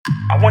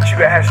I want you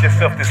to ask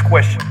yourself this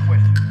question.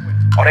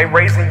 Are they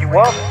raising you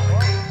up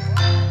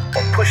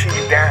or pushing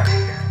you down?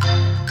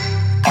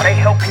 Are they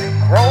helping you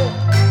grow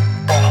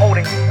or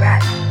holding you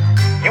back?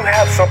 You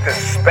have something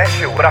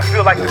special, but I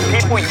feel like the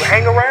people you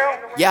hang around,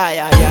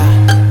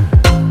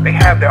 they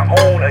have their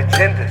own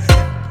agendas.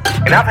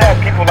 And I've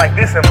had people like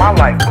this in my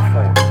life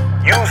before.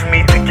 Use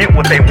me to get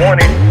what they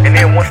wanted, and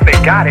then once they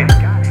got it,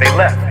 they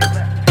left.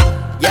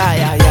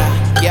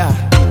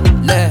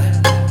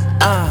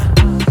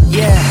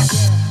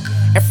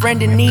 A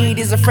friend in need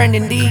is a friend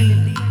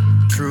indeed.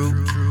 True.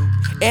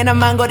 And a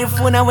man got the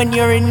phone when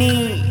you're in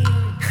need.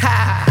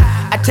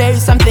 I tell you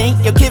something,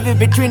 you keep it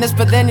between us,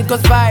 but then it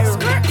goes viral.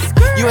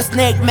 You a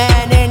snake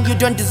man and you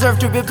don't deserve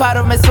to be part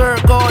of my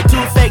circle.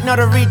 Too fake, not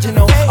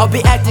original. I'll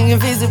be acting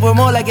invisible,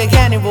 more like a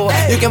cannibal.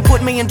 You can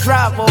put me in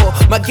trouble.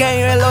 My gang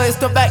is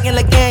stop acting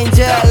like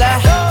angel.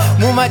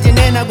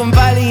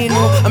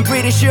 I'm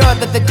pretty sure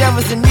that the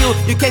devil's in you.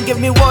 You can't give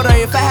me water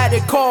if I had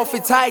a cough.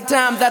 It's high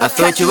time that I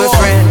thought you were a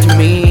friend to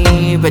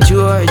me, but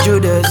you are a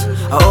Judas.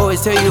 I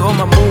always tell you all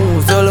my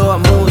moves, all our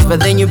moves, but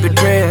then you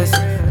betray us.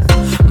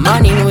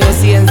 Mani nuyo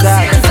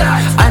sienzatu,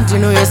 anti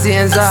nuyo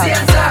sienzatu.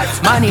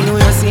 Mani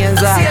nuyo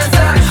sienzatu,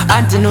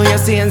 anti nuyo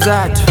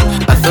sienzatu.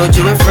 I thought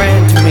you were a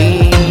friend to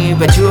me,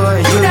 but you are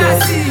a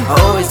Judas.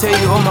 I always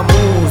tell you all my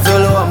moves,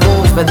 all our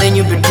moves, but then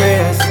you betray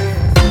us.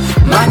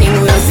 Mani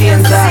nuyo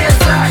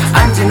sienzatu,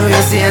 anti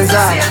nuyo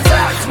sienzatu.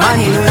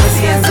 Mani nuyo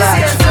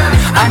sienzatu,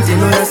 anti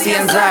nuyo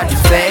sienzatu.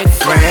 Fake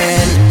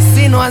friend.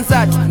 Sino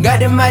anzatu,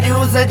 ngade madi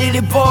uza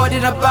dilipodi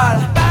na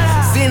bala.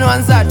 Sino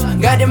anzatu,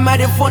 ngade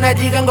madi funa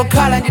diga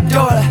ngokhala ndi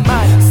dola.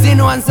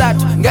 Sino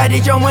anzatu, ngade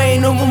chomwe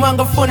inu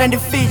mumanga funa ndi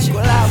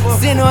feature.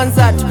 Sino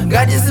anzatu,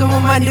 ngade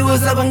simumandi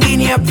uza kwa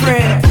ngini ya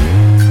prayer.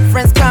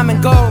 Friends come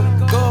and go,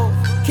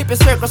 keep your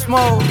circle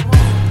small.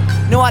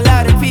 Know a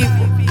lot of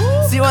people,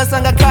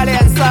 siwasanga kale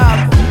ya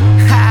nsabu.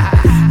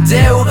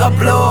 Je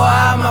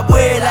ukablowa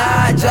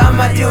mabwela,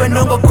 jama diwe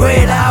nongo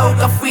kwela.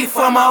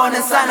 Ukafifwa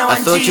maone sana I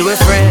thought you were a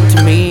friend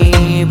to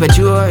me, but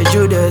you are a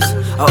Judas.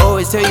 I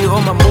always tell you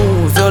all my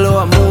moves, all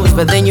our moves,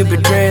 but then you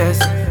betray us.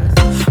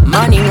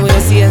 Mani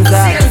nuyo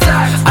sienzatu,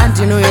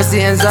 anti nuyo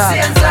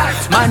sienzatu.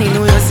 Mani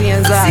nuyo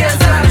sienzatu,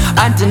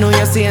 anti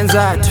nuyo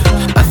sienzatu.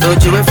 I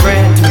thought you were a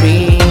friend to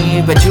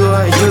me, but you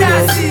are a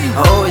Judas.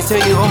 I always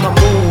tell you all my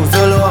moves,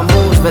 all our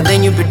moves, but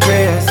then you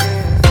betray us.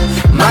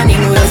 Mani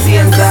nuyo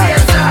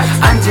sienzatu,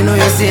 anti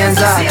nuyo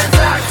sienzatu.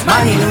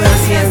 Mani nuyo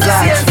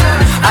sienzatu,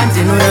 anti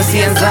nuyo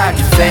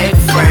sienzatu. Fake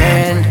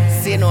friend.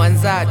 Sino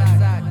anzatu,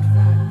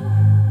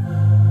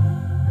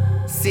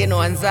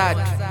 sino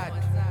anzatu.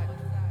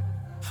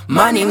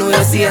 Mani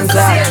nuyo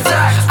sienzatu,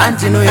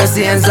 anti nuyo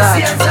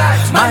sienzatu.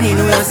 Mani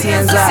nuyo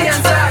sienzatu,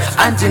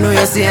 anti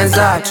nuyo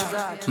sienzatu.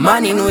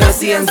 Mani nuyo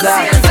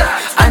sienzatu,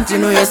 anti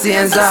nuyo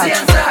sienzatu.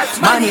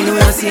 Mani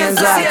nuyo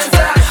sienzatu,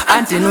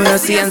 anti nuyo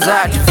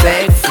sienzatu.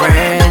 Fake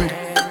friend.